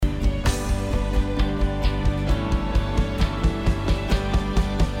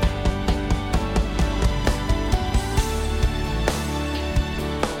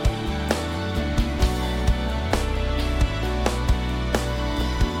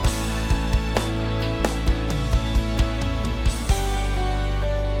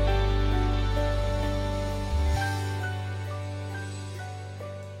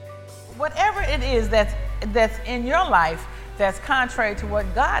is that's in your life that's contrary to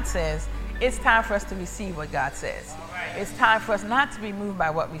what God says, it's time for us to receive what God says. It's time for us not to be moved by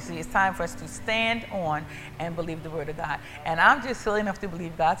what we see. It's time for us to stand on and believe the word of God. And I'm just silly enough to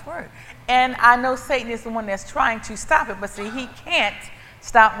believe God's word. And I know Satan is the one that's trying to stop it, but see, he can't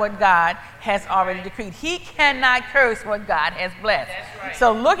stop what God has already decreed. He cannot curse what God has blessed. Right.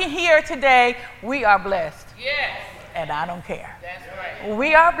 So looking here today, we are blessed. Yes. And I don't care. That's right.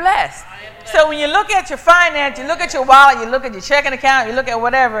 We are blessed. So when you look at your finance, you look at your wallet, you look at your checking account, you look at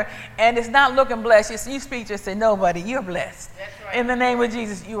whatever, and it's not looking blessed, you speak to it and say, nobody, you're blessed. That's right. In the name of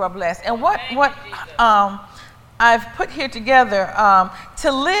Jesus, you are blessed. And what I've put here together,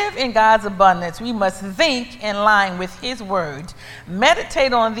 to live in God's abundance, we must think in line with his word.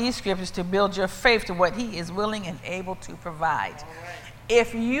 Meditate on these scriptures to build your faith to what he is willing and able to provide.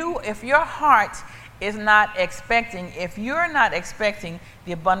 If your heart is not expecting, if you're not expecting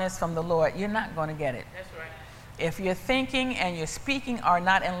the abundance from the Lord, you're not going to get it. That's right. If your thinking and your speaking are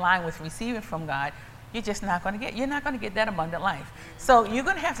not in line with receiving from God, you're just not going to get, you're not going to get that abundant life. So you're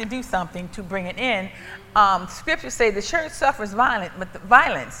going to have to do something to bring it in. Scriptures say the church suffers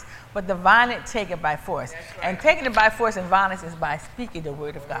violence, but the violent take it by force. Right. And taking it by force and violence is by speaking the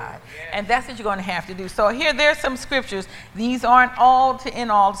word of God. Yes. And that's what you're going to have to do. So here, there's some scriptures. These aren't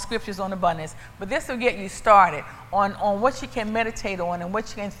all scriptures on abundance, but this will get you started on what you can meditate on and what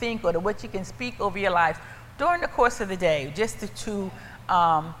you can think or what you can speak over your life during the course of the day, just to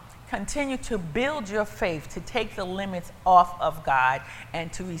continue to build your faith, to take the limits off of God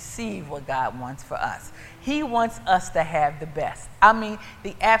and to receive what God wants for us. He wants us to have the best. I mean,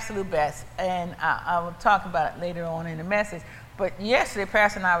 the absolute best. And I will talk about it later on in the message. But yesterday,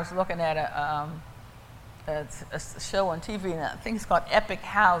 Pastor and I was looking at a show on TV, and I think it's called Epic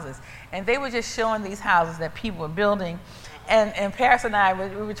Houses. And they were just showing these houses that people were building. And Pastor and I,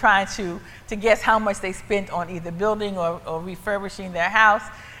 we were trying to guess how much they spent on either building or refurbishing their house.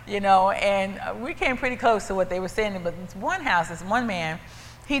 And we came pretty close to what they were saying. But this one house, this one man,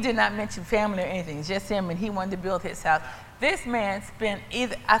 he did not mention family or anything. It's just him, and he wanted to build his house. This man spent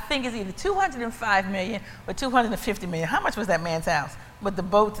either $205 million or $250 million. How much was that man's house? With the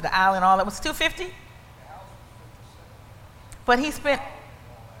boat, the island, all that was $250? But he spent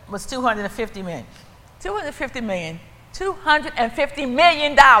was $250 million. $250 million. $250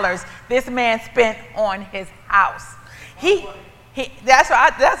 million this man spent on his house.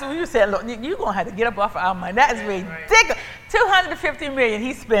 That's what you said. Look, you're going to have to get up off of our money. That is ridiculous. $250 million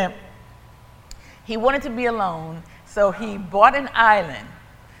he spent. He wanted to be alone, so he bought an island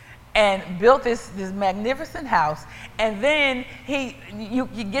and built this magnificent house. And then you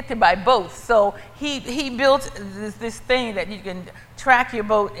get to by boats. So he built this thing that you can track your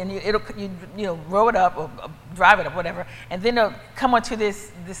boat, and you row it up or drive it up, whatever, and then it'll come onto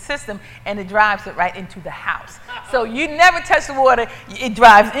this system, and it drives it right into the house. So you never touch the water. It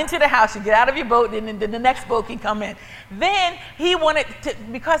drives into the house. You get out of your boat, and then the next boat can come in. Then he wanted to,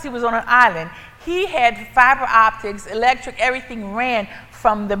 because he was on an island, he had fiber optics, electric, everything ran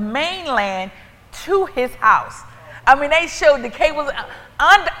from the mainland to his house. I mean, they showed the cables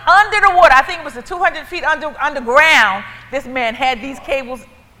under the water. I think it was 200 feet underground. This man had these cables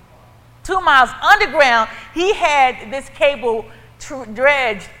 2 miles underground. He had this cable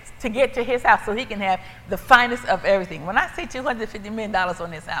dredged to get to his house so he can have the finest of everything. When I say $250 million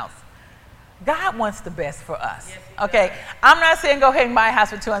on his house, God wants the best for us. Yes, okay, I'm not saying go ahead and buy a house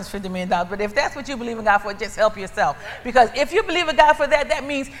for $250 million, but if that's what you believe in God for, just help yourself. Because if you believe in God for that, that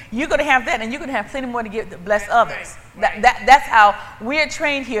means you're going to have that, and you're going to have plenty more to give to bless others. Right. That's how we're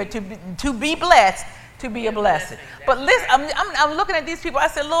trained here to be blessed, to be a blessing. But listen, I'm looking at these people. I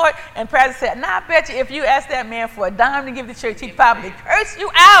said, Lord, and Pastor said, I bet you if you asked that man for a dime to give the church, he'd probably curse you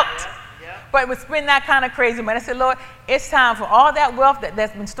out. But would spend that kind of crazy money. I said, Lord, it's time for all that wealth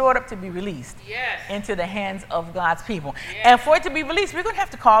that's been stored up to be released into the hands of God's people. And for it to be released, we're going to have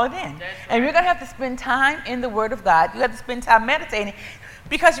to call it in. And we're going to have to spend time in the Word of God. You have to spend time meditating,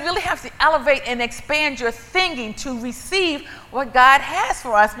 because you really have to elevate and expand your thinking to receive what God has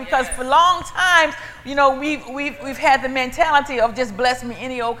for us. Because for long times, we've had the mentality of just bless me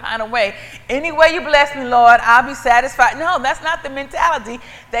any old kind of way. Any way you bless me, Lord, I'll be satisfied. No, that's not the mentality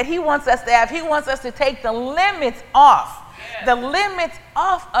that He wants us to have. He wants us to take the limits off. The limits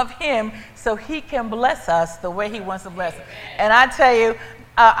off of Him so He can bless us the way He wants to bless us. And I tell you,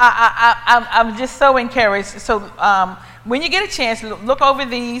 I'm just so encouraged. So when you get a chance, look over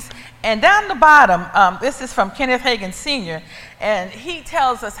these. And down the bottom, this is from Kenneth Hagin Sr., and he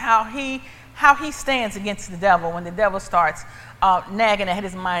tells us how he how he stands against the devil when the devil starts nagging at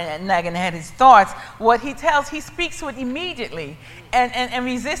his mind and nagging at his thoughts. What he speaks to it immediately and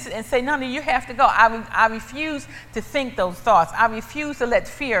resist it and say, no, you have to go. I refuse to think those thoughts. I refuse to let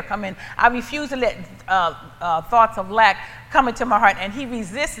fear come in. I refuse to let thoughts of lack come into my heart. And he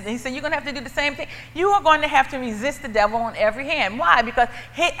resisted. And he said, you're going to have to do the same thing. You are going to have to resist the devil on every hand. Why? Because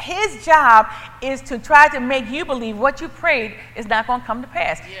his job is to try to make you believe what you prayed is not going to come to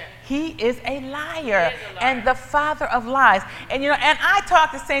pass. Yeah. He is a liar and the father of lies. And, and I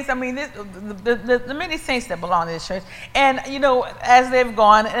talk to saints, the many saints that belong to this church, and, as they've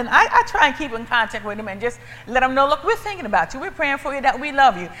gone, and I try and keep in contact with them and just let them know, look, we're thinking about you. We're praying for you, that we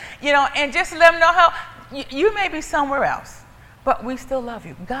love you, and just let them know how you may be somewhere else, but we still love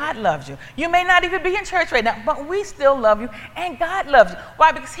you. God loves you. You may not even be in church right now, but we still love you, and God loves you.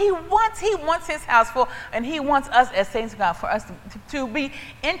 Why? Because he wants his house full, and he wants us as saints of God, for us to be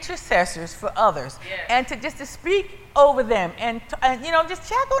intercessors for others, and to speak over them, and just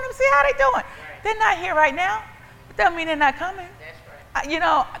check on them, see how they're doing. Right. They're not here right now. It doesn't mean they're not coming. That's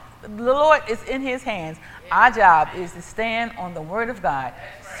right. The Lord is in his hands. Yeah. Our job is to stand on the word of God,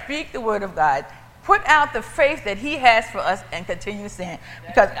 speak the word of God, put out the faith that he has for us, and continue to stand.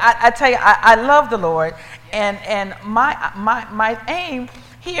 Because I tell you, I love the Lord, and my aim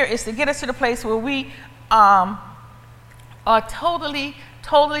here is to get us to the place where we are totally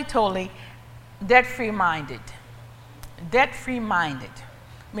debt-free minded. Debt-free minded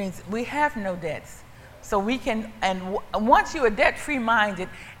means we have no debts. So we can, and once you are debt-free minded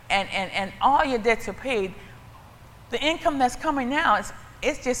and all your debts are paid, the income that's coming now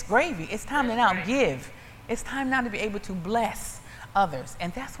it's just gravy. It's time to now give. It's time now to be able to bless others.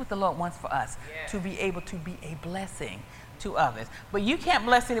 And that's what the Lord wants for us, to be able to be a blessing to others. But you can't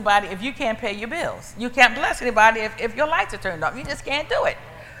bless anybody if you can't pay your bills. You can't bless anybody if your lights are turned off. You just can't do it.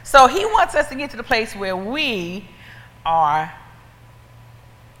 So he wants us to get to the place where we are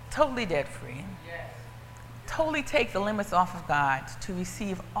totally debt-free, totally take the limits off of God to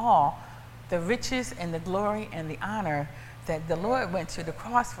receive all the riches and the glory and the honor that the Lord went to the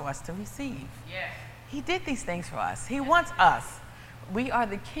cross for us to receive. Yes. He did these things for us. He wants us. We are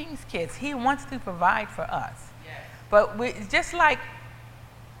the King's kids. He wants to provide for us. Yes. But just like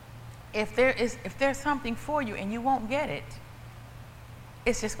if there's something for you and you won't get it,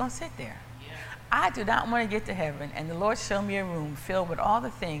 it's just going to sit there. Yeah. I do not want to get to heaven and the Lord show me a room filled with all the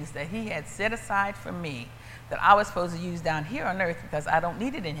things that he had set aside for me that I was supposed to use down here on earth, because I don't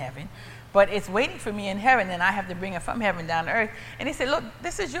need it in heaven. But it's waiting for me in heaven, and I have to bring it from heaven down to earth. And he said, look,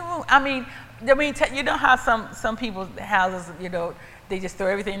 this is your room. I mean, you know how some people's houses, they just throw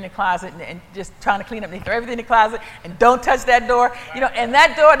everything in the closet and just trying to clean up. They throw everything in the closet and don't touch that door. And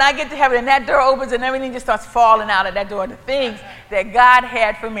that door, and I get to heaven, and that door opens, and everything just starts falling out of that door. The things that God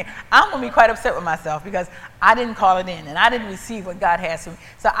had for me. I'm going to be quite upset with myself because I didn't call it in, and I didn't receive what God has for me.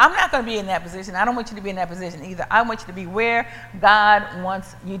 So I'm not going to be in that position. I don't want you to be in that position either. I want you to be where God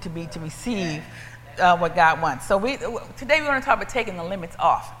wants you to be to receive what God wants. So today we want to talk about taking the limits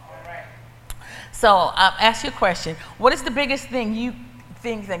off. So I'll ask you a question. What is the biggest thing you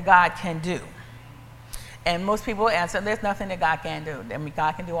think that God can do? And most people answer, there's nothing that God can't do. I mean,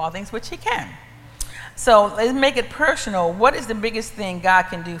 God can do all things, which he can. So let's make it personal. What is the biggest thing God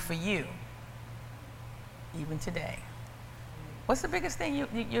can do for you, even today? What's the biggest thing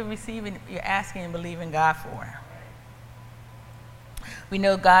you're receiving, you're asking and believing God for? We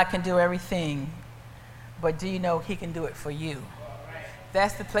know God can do everything, but do you know he can do it for you?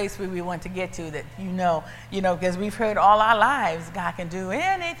 That's the place where we want to get to, that because we've heard all our lives, God can do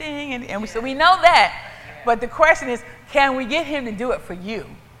anything, and so we know that. But the question is, can we get him to do it for you?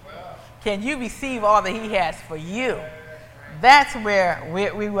 Can you receive all that he has for you? That's where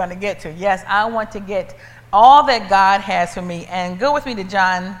we want to get to. Yes, I want to get all that God has for me. And go with me to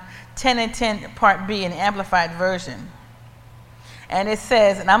John 10:10, Part B, in the Amplified Version. And it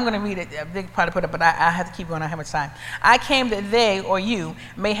says, and I'm going to read it, they probably put it, but I have to keep going, I don't have much time. I came that they, or you,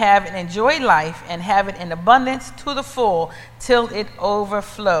 may have and enjoy life and have it in abundance to the full till it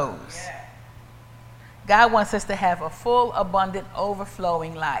overflows. Yeah. God wants us to have a full, abundant,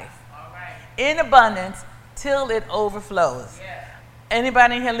 overflowing life. All right. In abundance till it overflows. Yeah.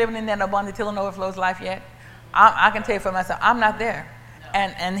 Anybody in here living in that abundant till it overflows life yet? I can tell you for myself, I'm not there. No.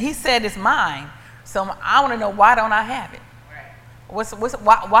 And he said it's mine, so I want to know, why don't I have it?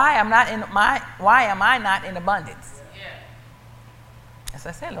 Why am I not in abundance? Yeah. As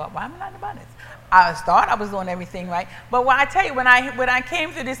I said, Lord, why am I not in abundance? I thought I was doing everything right. But when I tell you, when I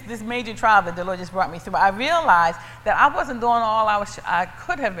came through this major trial that the Lord just brought me through, I realized that I wasn't doing all I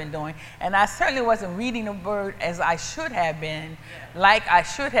could have been doing. And I certainly wasn't reading the word as I should have been, like I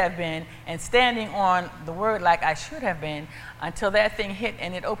should have been, and standing on the word like I should have been, until that thing hit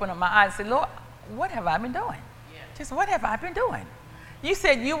and it opened up my eyes and said, Lord, what have I been doing? Just what have I been doing? You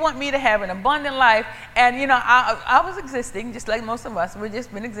said you want me to have an abundant life, and I was existing just like most of us. We've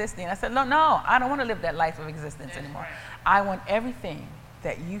just been existing. I said, no, I don't want to live that life of existence anymore. I want everything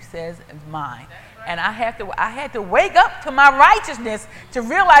that you says is mine. And I had to wake up to my righteousness to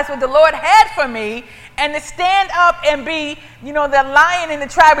realize what the Lord had for me, and to stand up and be, the lion in the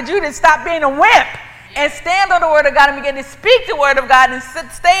tribe of Judah, stop being a wimp. And stand on the word of God and begin to speak the word of God and say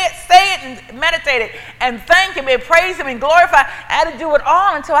it and meditate it and thank him and praise him and glorify. I had to do it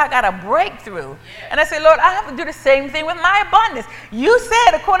all until I got a breakthrough. And I said, Lord, I have to do the same thing with my abundance. You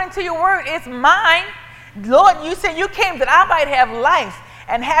said, according to your word, it's mine. Lord, you said you came that I might have life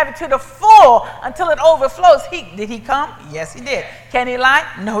and have it to the full until it overflows. Did he come? Yes, he did. Can he lie?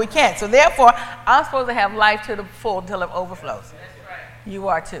 No, he can't. So therefore, I'm supposed to have life to the full until it overflows. You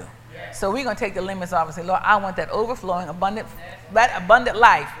are too. So we're going to take the limits off and say, Lord, I want that overflowing, abundant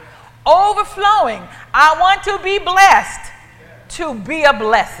life. Overflowing. I want to be blessed to be a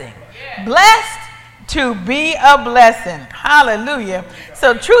blessing. Blessed to be a blessing. Hallelujah.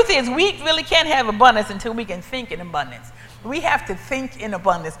 So truth is, we really can't have abundance until we can think in abundance. We have to think in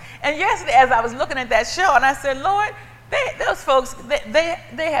abundance. And yesterday, as I was looking at that show, and I said, Lord, those folks,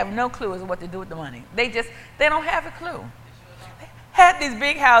 they have no clue as to what to do with the money. They don't have a clue. Had these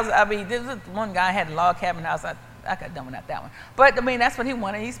big houses. I mean, there was one guy had a log cabin house. I got done without that one. But, I mean, that's what he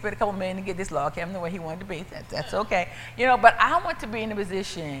wanted. He spent a couple million to get this log cabin the way he wanted to be. That's okay. But I want to be in a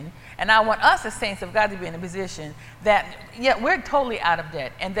position, and I want us as saints of God to be in a position that, we're totally out of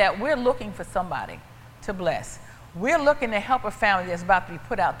debt, and that we're looking for somebody to bless. We're looking to help a family that's about to be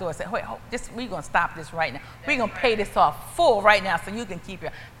put outdoors. Say, wait, we're going to stop this right now. We're going to pay this off full right now so you can keep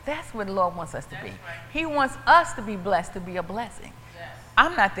your. That's what the Lord wants us to be. He wants us to be blessed, to be a blessing.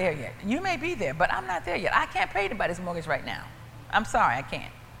 I'm not there yet. You may be there, but I'm not there yet. I can't pay anybody's mortgage right now. I'm sorry, I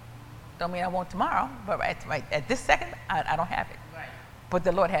can't. Don't mean I won't tomorrow, but right at this second, I don't have it. Right. But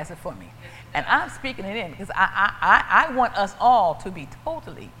the Lord has it for me. And I'm speaking it in because I want us all to be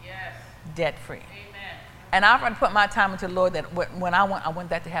totally debt-free. Amen. And I want to put my time into the Lord that when I want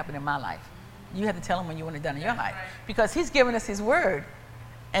that to happen in my life. You have to tell him when you want it done in your life. Because he's given us his word.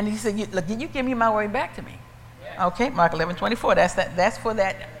 And he said, look, you give me my word back to me. Okay, Mark 11:24. That's for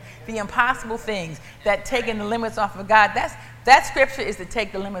the impossible things, that taking the limits off of God. That scripture is to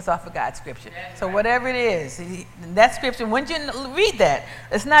take the limits off of God's scripture. So whatever it is, that scripture. When you read that,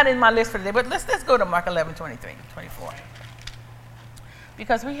 it's not in my list for today. But let's go to Mark 11:23-24,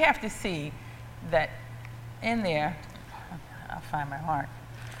 because we have to see that in there. I'll find my mark.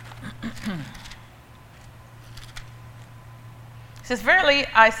 It says, "Verily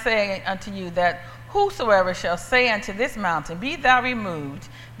I say unto you that whosoever shall say unto this mountain, be thou removed,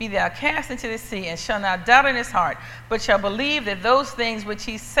 be thou cast into the sea, and shall not doubt in his heart, but shall believe that those things which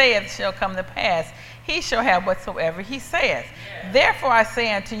he saith shall come to pass, he shall have whatsoever he saith. Therefore I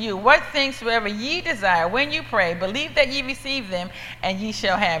say unto you, what things soever ye desire when you pray, believe that ye receive them, and ye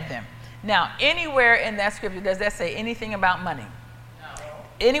shall have them." Now, anywhere in that scripture does that say anything about money? No.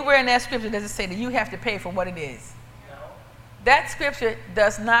 Anywhere in that scripture does it say that you have to pay for what it is? No. That scripture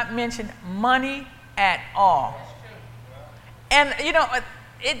does not mention money at all. And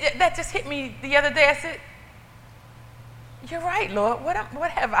that just hit me the other day. I said, you're right, Lord. What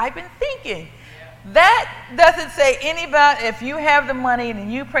have I been thinking? That doesn't say anything about if you have the money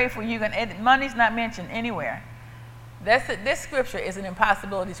and you pray for you. Money's not mentioned anywhere. This scripture is an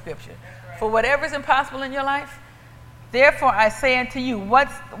impossibility scripture. For whatever is impossible in your life, therefore I say unto you, what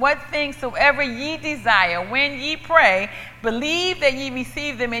things soever ye desire when ye pray, believe that ye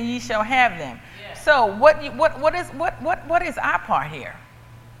receive them, and ye shall have them. So what is our part here?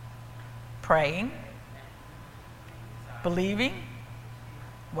 Praying, believing,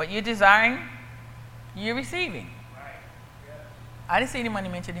 what you're desiring, you're receiving. I didn't see any money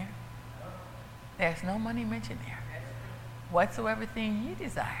mentioned here. There's no money mentioned there. Whatsoever thing you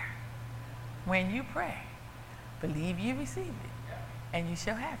desire, when you pray, believe you receive it, and you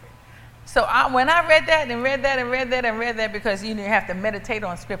shall have it. So when I read that, because you have to meditate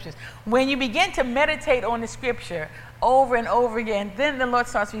on scriptures. When you begin to meditate on the scripture over and over again, then the Lord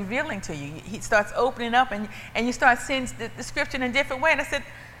starts revealing to you. He starts opening up, and you start seeing the scripture in a different way. And I said,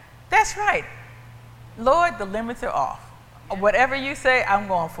 that's right. Lord, the limits are off. Whatever you say, I'm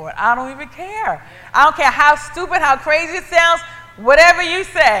going for it. I don't even care. I don't care how stupid, how crazy it sounds. whatever you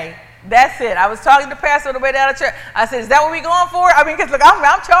say. That's it. I was talking to Pastor on the way down to church. I said, is that what we're going for? I mean, because look, I'm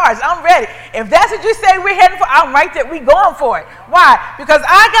charged. I'm ready. If that's what you say we're heading for, I'm right there. We're going for it. Why? Because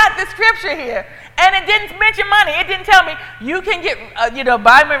I got the scripture here, and it didn't mention money. It didn't tell me you can get,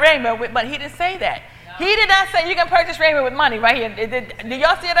 buy me raiment with money. He didn't say that. No. He did not say you can purchase raiment with money right here. Do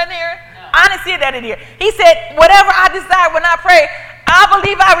y'all see it in here? No. I didn't see that in here. He said, whatever I desire when I pray, I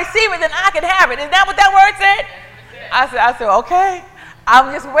believe I receive it, then I can have it. Is that what that word said? I said, okay.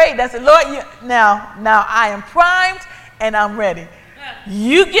 I'm just waiting. I said, Lord, now I am primed and I'm ready.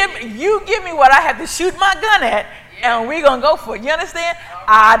 You give me what I have to shoot my gun at, and we're going to go for it. You understand?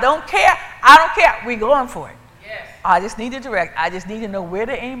 I don't care. We're going for it. Yes. I just need to direct. I just need to know where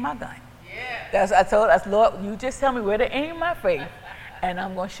to aim my gun. Yes. I told us, Lord, you just tell me where to aim my faith, and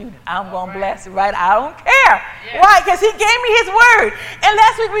I'm going to shoot it. I'm going to blast it right. I don't care. Yes. Why? Because he gave me his word. And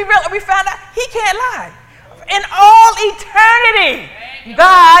last week we found out he can't lie. In all eternity,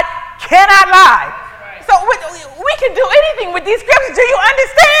 God cannot lie. So we can do anything with these scriptures. Do you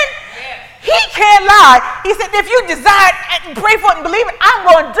understand? Yes. He can't lie. He said, if you desire and pray for it and believe it, I'm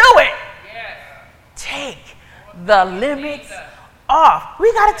going to do it. Yes. Take the limits off.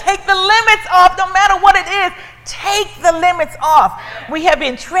 We got to take the limits off no matter what it is. Take the limits off. We have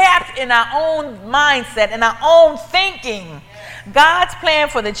been trapped in our own mindset, in our own thinking. God's plan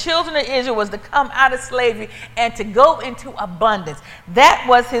for the children of Israel was to come out of slavery and to go into abundance. That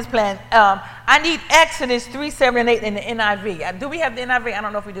was his plan. I need Exodus 3, 7, and 8 in the NIV. Do we have the NIV? I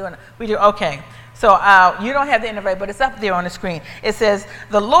don't know if we do. We do. Okay. So you don't have the NIV, but it's up there on the screen. It says,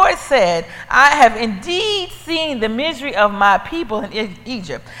 the Lord said, I have indeed seen the misery of my people in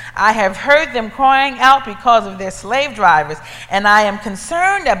Egypt. I have heard them crying out because of their slave drivers, and I am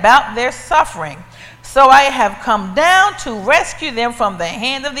concerned about their suffering. So I have come down to rescue them from the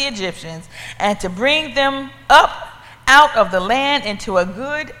hand of the Egyptians and to bring them up out of the land into a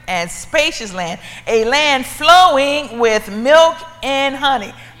good and spacious land, a land flowing with milk and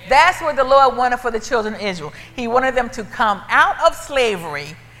honey. That's what the Lord wanted for the children of Israel. He wanted them to come out of slavery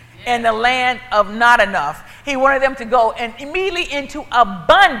in the land of not enough. He wanted them to go and immediately into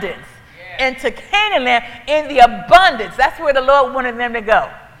abundance, into Canaan land in the abundance. That's where the Lord wanted them to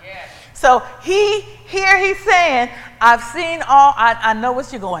go. So he's saying, I've seen all, I know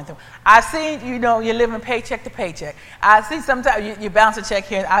what you're going through. I've seen, you're living paycheck to paycheck. I've seen sometimes you bounce a check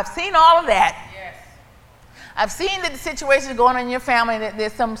here. I've seen all of that. Yes. I've seen the situations going on in your family, that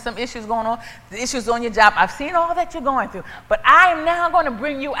there's some issues going on, the issues on your job. I've seen all that you're going through. But I am now going to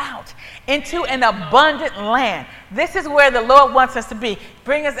bring you out into an abundant land. This is where the Lord wants us to be.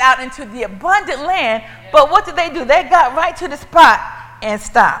 Bring us out into the abundant land. But what did they do? They got right to the spot and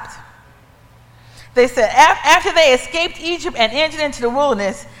stopped. They said after they escaped Egypt and entered into the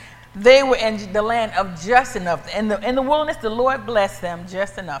wilderness, they were in the land of just enough. In the wilderness, the Lord blessed them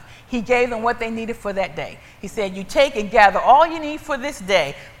just enough. He gave them what they needed for that day. He said, you take and gather all you need for this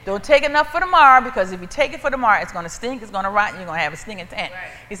day. Don't take enough for tomorrow, because if you take it for tomorrow, it's going to stink, it's going to rot, and you're going to have a stinking tent.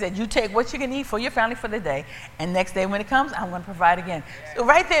 Right. He said, you take what you can eat for your family for the day, and next day when it comes, I'm going to provide again. Yeah. So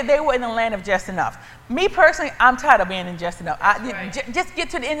right there, they were in the land of just enough. Me personally, I'm tired of being in just enough. Just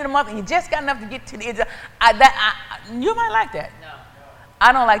get to the end of the month, and you just got enough to get to the end of you might like that. No.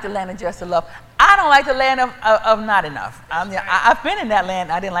 I don't like the land of just enough. I don't like the land of not enough. I've been in that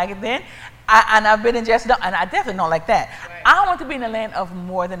land. I didn't like it then. And I've been in just enough, and I definitely don't like that. Right. I want to be in the land of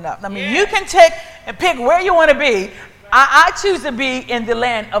more than enough. I mean, you can take and pick where you want to be. I choose to be in the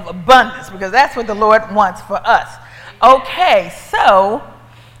land of abundance, because that's what the Lord wants for us. Okay, so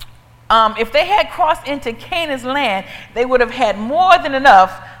if they had crossed into Canaan's land, they would have had more than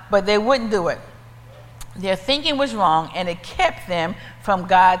enough, but they wouldn't do it. Their thinking was wrong, and it kept them from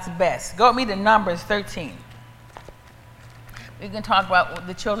God's best. Go with me to Numbers 13. We can talk about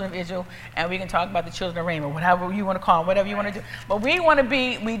the children of Israel, and we can talk about the children of Raymond, whatever you want to call them, whatever you want to do. But we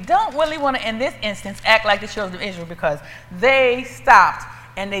don't really want to, in this instance, act like the children of Israel, because they stopped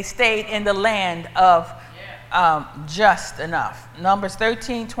and they stayed in the land of just enough. Numbers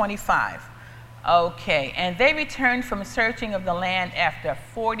 13:25. Okay, and they returned from searching of the land after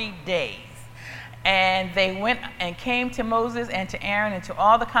 40 days. And they went and came to Moses and to Aaron and to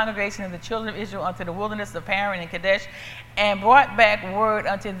all the congregation of the children of Israel unto the wilderness of Paran and Kadesh, and brought back word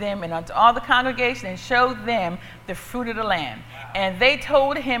unto them and unto all the congregation, and showed them the fruit of the land. And they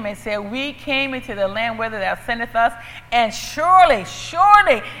told him and said, we came into the land whither thou sendest us, and surely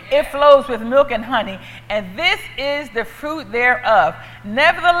it flows with milk and honey, and this is the fruit thereof.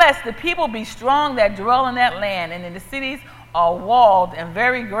 Nevertheless, the people be strong that dwell in that land, and in the cities are walled and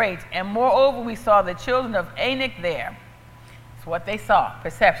very great. And moreover, we saw the children of Anak there. It's what they saw,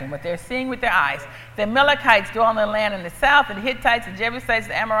 perception, what they're seeing with their eyes. The Amalekites dwell in the land in the south, and the Hittites, the Jebusites,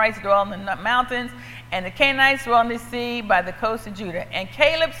 the Amorites dwell in the mountains, and the Canaanites dwell in the sea by the coast of Judah. And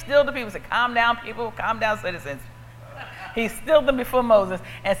Caleb stilled the people, said, calm down, people, calm down, citizens. He stilled them before Moses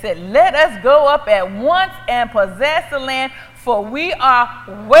and said, let us go up at once and possess the land, for we are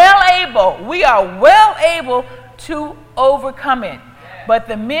well able to overcome it. But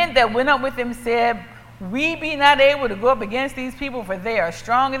the men that went up with him said, we be not able to go up against these people, for they are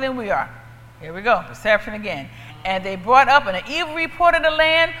stronger than we are. Here we go, perception again. And they brought up an evil report of the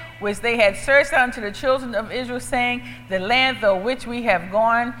land, which they had searched out unto the children of Israel, saying, the land though which we have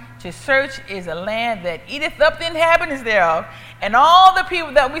gone to search is a land that eateth up the inhabitants thereof. And all the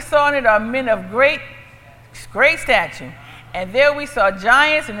people that we saw in it are men of great stature. And there we saw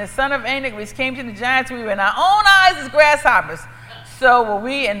giants, and the son of Anak, which came to the giants, we were in our own eyes as grasshoppers. So were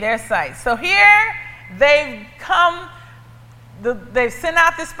we in their sight. So here they've come, they've sent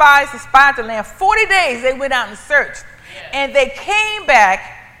out the spies to spy out the land. 40 days they went out and searched. And they came back,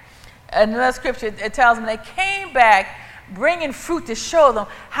 another scripture, it tells them they came back bringing fruit to show them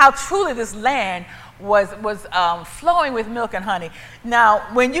how truly this land was flowing with milk and honey. Now,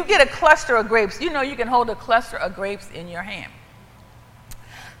 when you get a cluster of grapes, you know you can hold a cluster of grapes in your hand.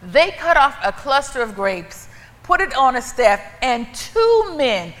 They cut off a cluster of grapes, put it on a staff, and two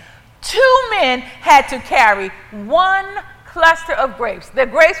men had to carry one cluster of grapes. The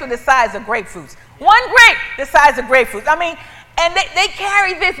grapes were the size of grapefruits. One grape the size of grapefruits. I mean, and they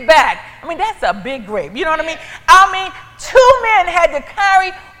carried this back. I mean, that's a big grape. You know what I mean? I mean, two men had to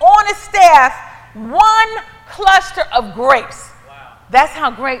carry on a staff one cluster of grapes. Wow. That's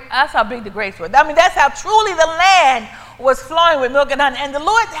how big the grapes were. I mean, that's how truly the land was flowing with milk and honey. And the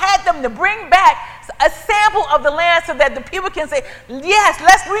Lord had them to bring back a sample of the land so that the people can say, yes,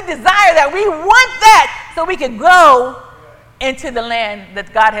 we desire that. We want that, so we can go into the land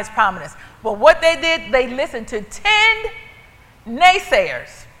that God has promised us. But what they did, they listened to 10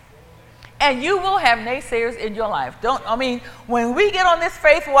 naysayers. And you will have naysayers in your life. When we get on this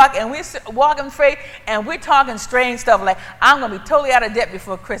faith walk and we walk in faith and we're talking strange stuff like, I'm going to be totally out of debt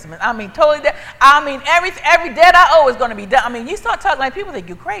before Christmas. Totally debt. Every debt I owe is going to be done. You start talking like people think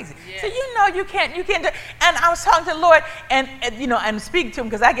you're crazy. Yeah. So you can't do. And I was talking to the Lord and I'm speaking to him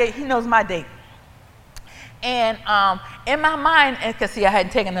because he knows my date. And in my mind, because I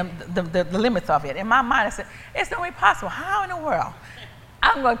hadn't taken the limits off yet. In my mind, I said, it's not really possible. How in the world?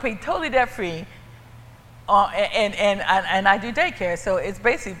 I'm going to be totally debt-free, and I do daycare. So it's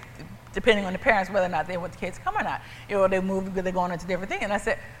basically depending on the parents whether or not they want the kids to come or not. They move because they're going into different things.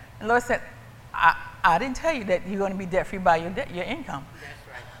 And the Lord said, I didn't tell you that you're going to be debt-free by your income. That's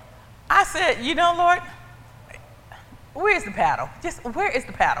right. I said, Lord, where's the paddle? Where is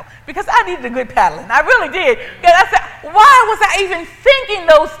the paddle? Because I needed a good paddling. I really did. Because I said, why was I even thinking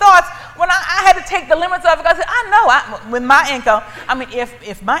those thoughts when I had to take the limits off? Because I know with my income,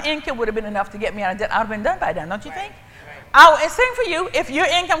 if my income would have been enough to get me out of debt, I would have been done by then, don't you think? And same for you. If your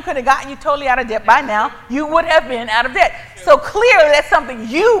income could have gotten you totally out of debt by now, you would have been out of debt. So clearly that's something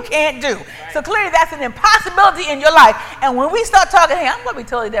you can't do. So clearly that's an impossibility in your life. And when we start talking, hey, I'm going to be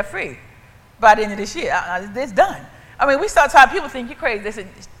totally debt free by the end of this year, it's done. We start talking, people think you're crazy. They say,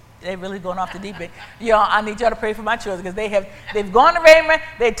 they're really going off the deep end. I need y'all to pray for my children because they've gone to Raymond,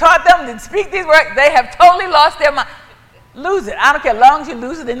 they taught them to speak these words, they have totally lost their mind. Lose it. I don't care. As long as you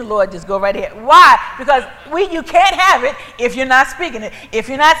lose it in the Lord, just go right ahead. Why? Because you can't have it if you're not speaking it. If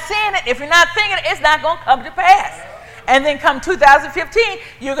you're not seeing it, if you're not thinking it, it's not going to come to pass. And then come 2015,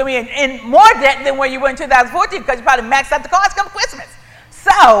 you're going to be in more debt than where you were in 2014 because you probably maxed out the cards come Christmas.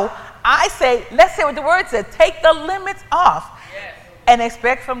 So I say, let's say what the word says. Take the limits off and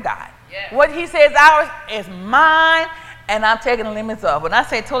expect from God. Yes. What he says ours is mine, and I'm taking the limits off. When I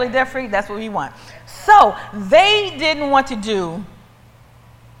say totally debt-free, that's what we want. So they didn't want to do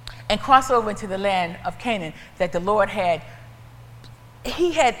and cross over into the land of Canaan that the Lord had.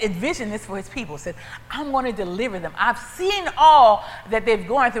 He had envisioned this for his people. Said, I'm going to deliver them. I've seen all that they've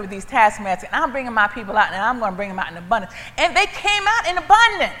gone through with these taskmasters, and I'm bringing my people out, and I'm going to bring them out in abundance. And they came out in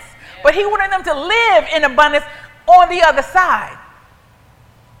abundance. But he wanted them to live in abundance on the other side.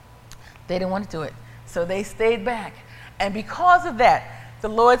 They didn't want to do it. So they stayed back. And because of that, the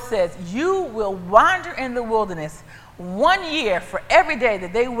Lord says, you will wander in the wilderness 1 year for every day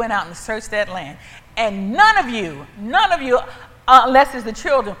that they went out and searched that land. And none of you, unless it's the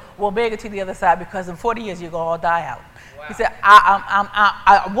children, will make it to the other side because in 40 years you're going to all die out. Wow. He said,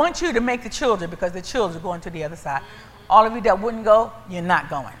 I want you to make the children because the children are going to the other side. All of you that wouldn't go, you're not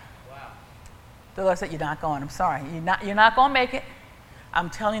going. The Lord said, you're not going. I'm sorry. You're not going to make it. I'm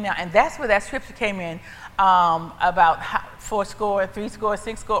telling you now. And that's where that scripture came in about 80,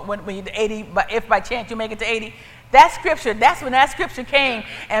 when you 80, but if by chance you make it to 80. That scripture, that's when that scripture came.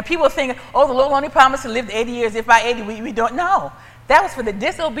 And people think, oh, the Lord only promised to live to 80 years. If by 80, we don't know. That was for the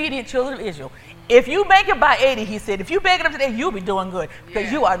disobedient children of Israel. If you make it by 80, he said, if you make it up today, you'll be doing good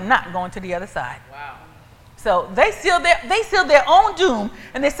because you are not going to the other side. Wow. So they sealed their own doom,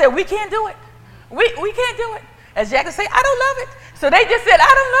 and they said, we can't do it. We can't do it. As Jackson said, I don't love it. So they just said,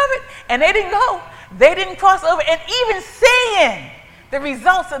 I don't love it. And they didn't go. They didn't cross over. And even seeing the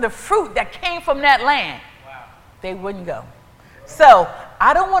results of the fruit that came from that land, they wouldn't go. So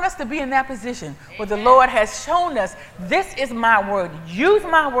I don't want us to be in that position where the Lord has shown us, this is my word. Use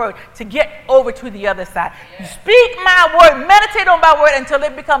my word to get over to the other side. Speak my word. Meditate on my word until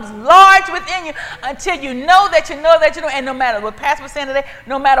it becomes large within you, until you know that you know that you know. And no matter what Pastor was saying today,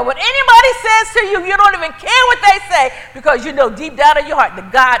 no matter what anybody says to you, you don't even care what they say, because you know deep down in your heart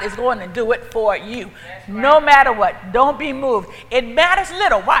that God is going to do it for you. No matter what. Don't be moved. It matters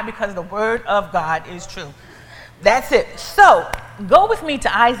little. Why? Because the word of God is true. That's it. So go with me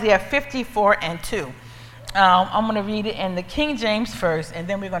to Isaiah 54:2. I'm going to read it in the King James first, and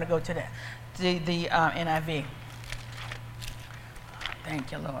then we're going to go to the NIV.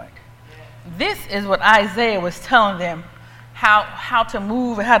 Thank you, Lord. This is what Isaiah was telling them how to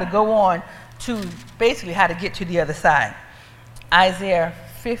move and how to go on to basically how to get to the other side. Isaiah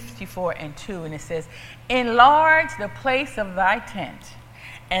 54:2, and it says, enlarge the place of thy tent,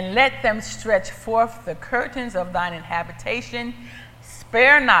 and let them stretch forth the curtains of thine habitation.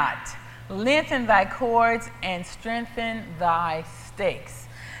 Spare not, lengthen thy cords, and strengthen thy stakes.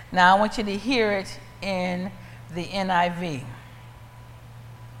 Now I want you to hear it in the NIV.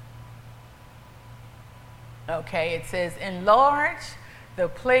 Okay, it says, enlarge the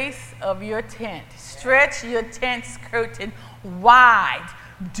place of your tent. Stretch your tent's curtain wide.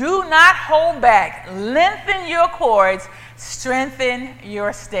 Do not hold back. Lengthen your cords. Strengthen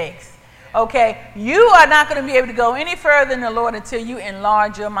your stakes. Okay, you are not going to be able to go any further in the Lord until you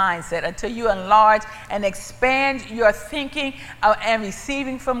enlarge your mindset, until you enlarge and expand your thinking and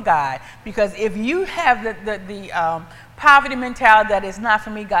receiving from God. Because if you have the poverty mentality that is not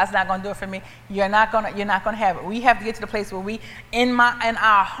for me, God's not going to do it for me, you're not going to have it. We have to get to the place where we, in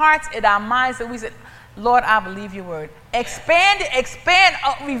our hearts, in our minds, that we say, Lord, I believe your word. Expand,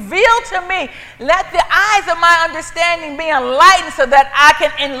 reveal to me. Let the eyes of my understanding be enlightened so that I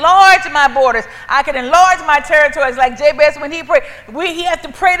can enlarge my borders. I can enlarge my territories. Like Jabez, when he prayed, he had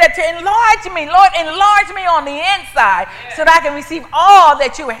to pray that to enlarge me. Lord, enlarge me on the inside so that I can receive all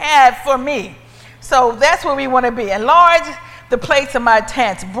that you have for me. So that's where we want to be. Enlarge the place of my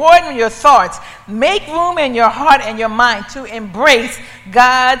tents. Broaden your thoughts. Make room in your heart and your mind to embrace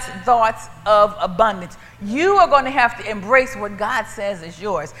God's thoughts of abundance. You are going to have to embrace what God says is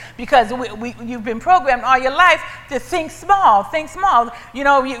yours, because you've been programmed all your life to think small. Think small. You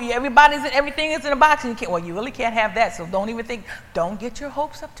know, everything is in a box, and you really can't have that. So don't even think. Don't get your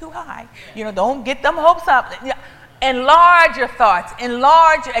hopes up too high. You know, don't get them hopes up. Enlarge your thoughts.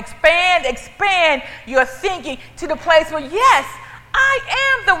 Expand your thinking to the place where, yes, I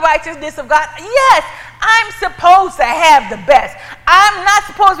am the righteousness of God. Yes, I'm supposed to have the best. I'm not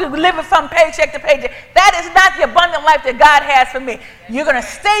supposed to be living from paycheck to paycheck. That is not the abundant life that God has for me. You're going to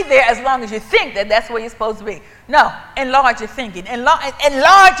stay there as long as you think that that's where you're supposed to be. No, enlarge your thinking.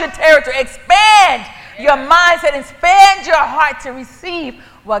 Enlarge your territory. Expand your mindset. Expand your heart to receive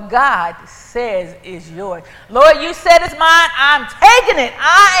what God says is yours. Lord, you said it's mine. I'm taking it.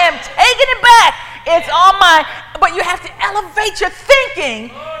 I am taking it back. It's all mine. But you have to elevate your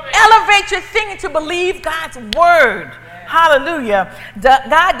thinking. Elevate your thinking to believe God's word. Hallelujah.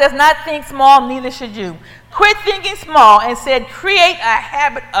 God does not think small, neither should you. Quit thinking small, and said create a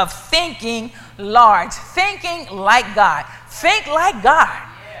habit of thinking large. Thinking like God. Think like God.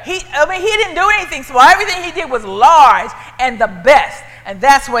 He didn't do anything small. Everything he did was large and the best. And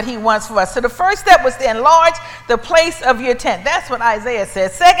that's what he wants for us. So the first step was to enlarge the place of your tent. That's what Isaiah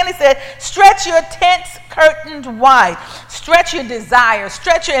says. Second, he said, stretch your tent's curtains wide. Stretch your desire.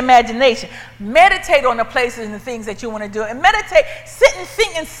 Stretch your imagination. Meditate on the places and the things that you want to do. And meditate, sit and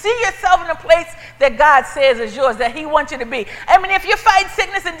think and see yourself in a place that God says is yours, that he wants you to be. I mean, if you're fighting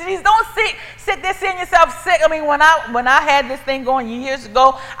sickness and disease, don't sit there seeing yourself sick. I mean, when I had this thing going years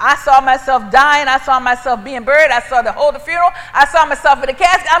ago, I saw myself dying. I saw myself being buried. I saw the whole funeral. I saw myself in the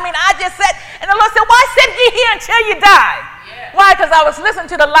casket. I mean, I just said, and the Lord said, why sit ye here until you die? Yeah. Why? Because I was listening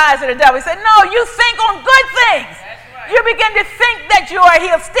to the lies of the devil. He said, no, you think on good things. Right. You begin to think that you are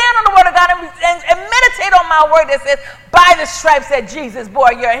healed. Stand on the word of God and meditate on my word that says, by the stripes that Jesus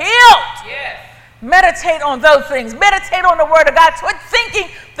bore, you're healed. Yes. Meditate on those things. Meditate on the word of God. Quit thinking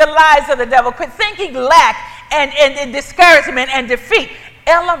the lies of the devil. Quit thinking lack and discouragement and defeat.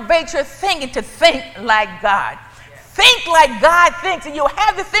 Elevate your thinking to think like God. Think like God thinks, and you'll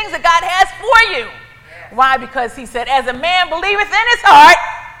have the things that God has for you. Why? Because he said, as a man believeth in his heart,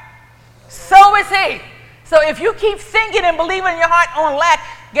 so is he. So if you keep thinking and believing in your heart on lack,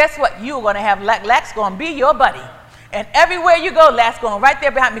 guess what? You're going to have lack. Lack's going to be your buddy. And everywhere you go, lack's going right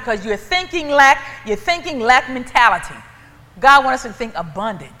there behind, because you're thinking lack. You're thinking lack mentality. God wants us to think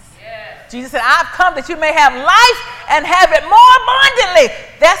abundance. Yes. Jesus said, I've come that you may have life and have it more abundantly.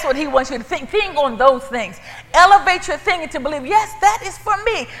 That's what he wants you to think. Think on those things. Elevate your thinking to believe, yes, that is for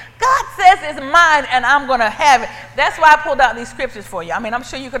me. God says it's mine and I'm going to have it. That's why I pulled out these scriptures for you. I mean, I'm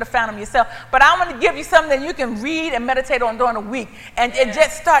sure you could have found them yourself, but I want to give you something that you can read and meditate on during the week and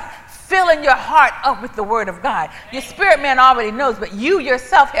just start filling your heart up with the word of God. Your spirit man already knows, but you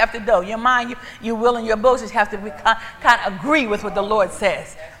yourself have to know. Your mind, your will, and your emotions have to kind of agree with what the Lord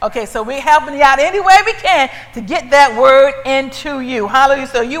says. Okay, so we're helping you out any way we can to get that word into you. Hallelujah.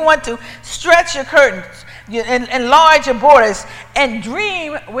 So you want to stretch your curtains, enlarge your borders, and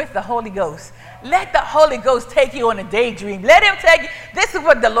dream with the Holy Ghost. Let the Holy Ghost take you on a daydream. Let him take you. This is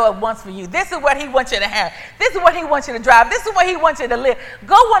what the Lord wants for you. This is what he wants you to have. This is what he wants you to drive. This is what he wants you to live.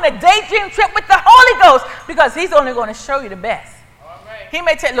 Go on a daydream trip with the Holy Ghost, because he's only going to show you the best. Right. He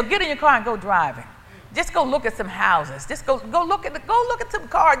may tell you, look, get in your car and go driving. Just go look at some houses. Just go look at some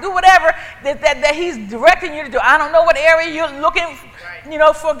cars. Do whatever that he's directing you to do. I don't know what area you're looking,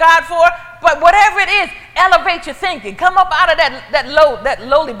 for God for, but whatever it is, elevate your thinking. Come up out of that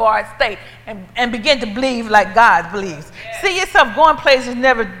lowly bar state and begin to believe like God believes. Yeah. See yourself going places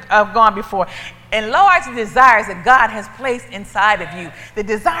never gone before. Enlarge the desires that God has placed inside of you. The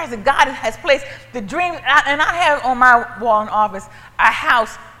desires that God has placed, the dreams. And I have on my wall in office a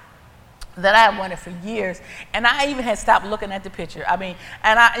house that I wanted for years, and I even had stopped looking at the picture. I mean,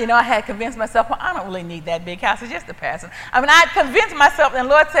 and I had convinced myself, well, I don't really need that big house. It's just a passing. I mean, I had convinced myself, and the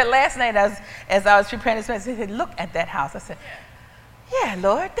Lord said last night as I was preparing this message, He said, look at that house. I said, yeah,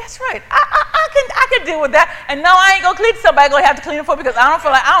 Lord, that's right. I can deal with that. And no, I ain't gonna clean it. Somebody gonna have to clean it for me, because I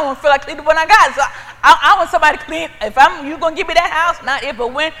don't feel like cleaning what I got. So I want somebody to clean. If you gonna give me that house, not if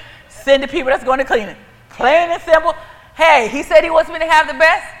but when, send the people that's going to clean it. Plain and simple. Hey, He said He wants me to have the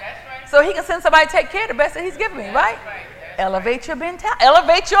best. So He can send somebody to take care of the best that He's given me, right? Elevate your mentality.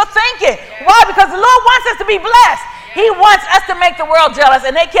 Elevate your thinking. Why? Because the Lord wants us to be blessed. He wants us to make the world jealous,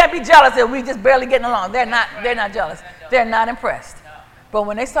 and they can't be jealous if we just barely getting along. They're not jealous. They're not impressed. But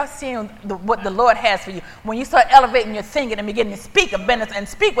when they start seeing what the Lord has for you, when you start elevating your thinking and beginning to speak abundance and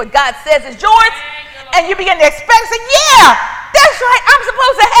speak what God says is yours, and you begin to expect, say, yeah, that's right, I'm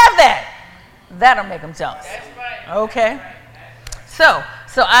supposed to have that. That'll make them jealous. Okay? So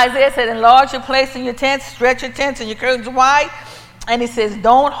Isaiah said, enlarge your place in your tents, stretch your tents and your curtains wide. And he says,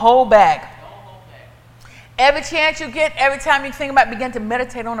 don't hold back. Every chance you get, every time you think about it, begin to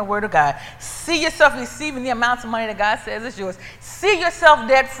meditate on the word of God. See yourself receiving the amounts of money that God says is yours. See yourself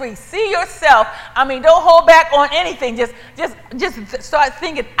debt free. See yourself, don't hold back on anything. Just start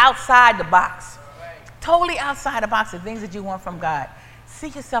thinking outside the box. Totally outside the box of things that you want from God. See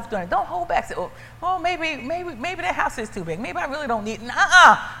yourself doing it. Don't hold back. Say, oh, maybe that house is too big. Maybe I really don't need it.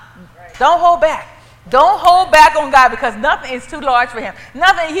 Don't hold back. Don't hold back on God, because nothing is too large for Him.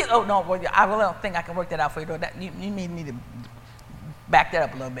 Nothing. I really don't think I can work that out for you. You may need to back that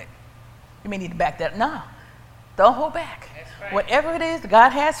up a little bit. You may need to back that up. No, don't hold back. Right. Whatever it is that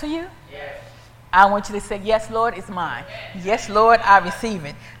God has for you, yes. I want you to say, yes, Lord, it's mine. Yes, Lord, I receive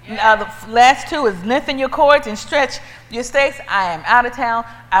it. Now, the last two is lengthen your cords and stretch your stakes. I am out of town.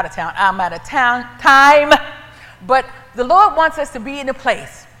 I'm out of town. Time. But the Lord wants us to be in a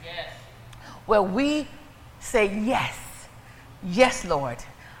place where we say, yes. Yes, Lord.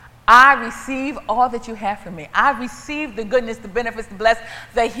 I receive all that you have for me. I receive the goodness, the benefits, the blessing,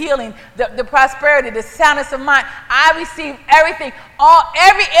 the healing, the prosperity, the soundness of mind. I receive everything.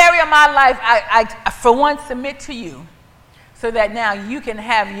 Every area of my life, I for one, submit to you, so that now you can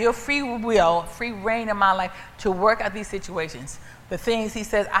have your free will, free reign in my life to work out these situations. The things He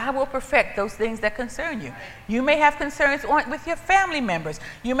says, I will perfect those things that concern you. You may have concerns with your family members.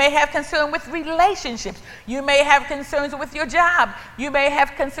 You may have concerns with relationships. You may have concerns with your job. You may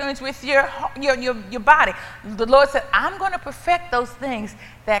have concerns with your body. The Lord said, I'm going to perfect those things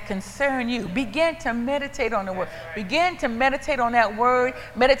that concern you. Begin to meditate on the word. Begin to meditate on that word.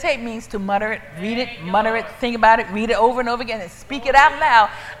 Meditate means to mutter it, read it, mutter it, think about it, read it over and over again, and speak it out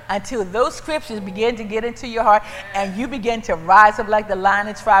loud until those scriptures begin to get into your heart and you begin to rise up like the Lion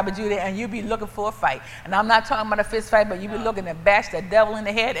of the tribe of Judah, and you be looking for a fight. And I'm not talking about a fist fight, but you be looking to bash the devil in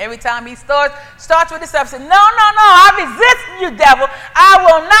the head every time he starts with this stuff. Say, no, I resist you, devil. I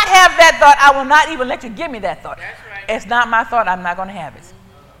will not have that thought. I will not even let you give me that thought. That's right. It's not my thought. I'm not going to have it.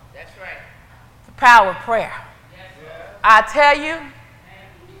 That's right. The power of prayer. I tell you,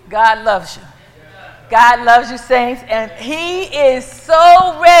 God loves you. God loves you, saints, and he is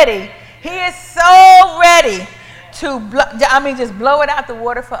so ready. He is so ready to just blow it out the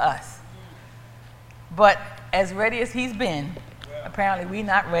water for us. But as ready as he's been, apparently we're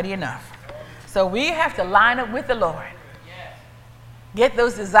not ready enough. So we have to line up with the Lord. Get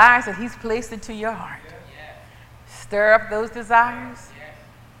those desires that he's placed into your heart. Stir up those desires.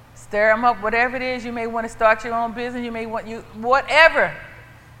 Stir them up, whatever it is. You may want to start your own business. You may want whatever.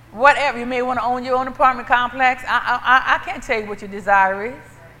 You may want to own your own apartment complex. I can't tell you what your desire is.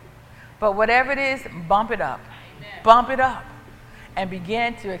 But whatever it is, bump it up. Amen. Bump it up. And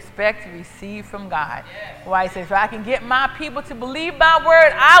begin to expect to receive from God. Yes. Why he says, if I can get my people to believe my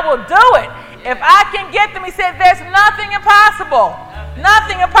word, I will do it. Yes. If I can get them, he said, there's nothing impossible.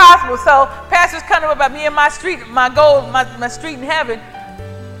 Nothing impossible. So Pastor's kind of about me and my street, my goal, my street in heaven.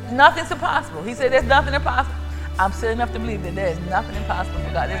 Nothing's impossible. He said, there's nothing impossible. I'm silly enough to believe that there is nothing impossible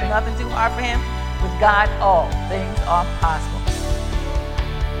for God. There's nothing too hard for him. With God, all things are possible.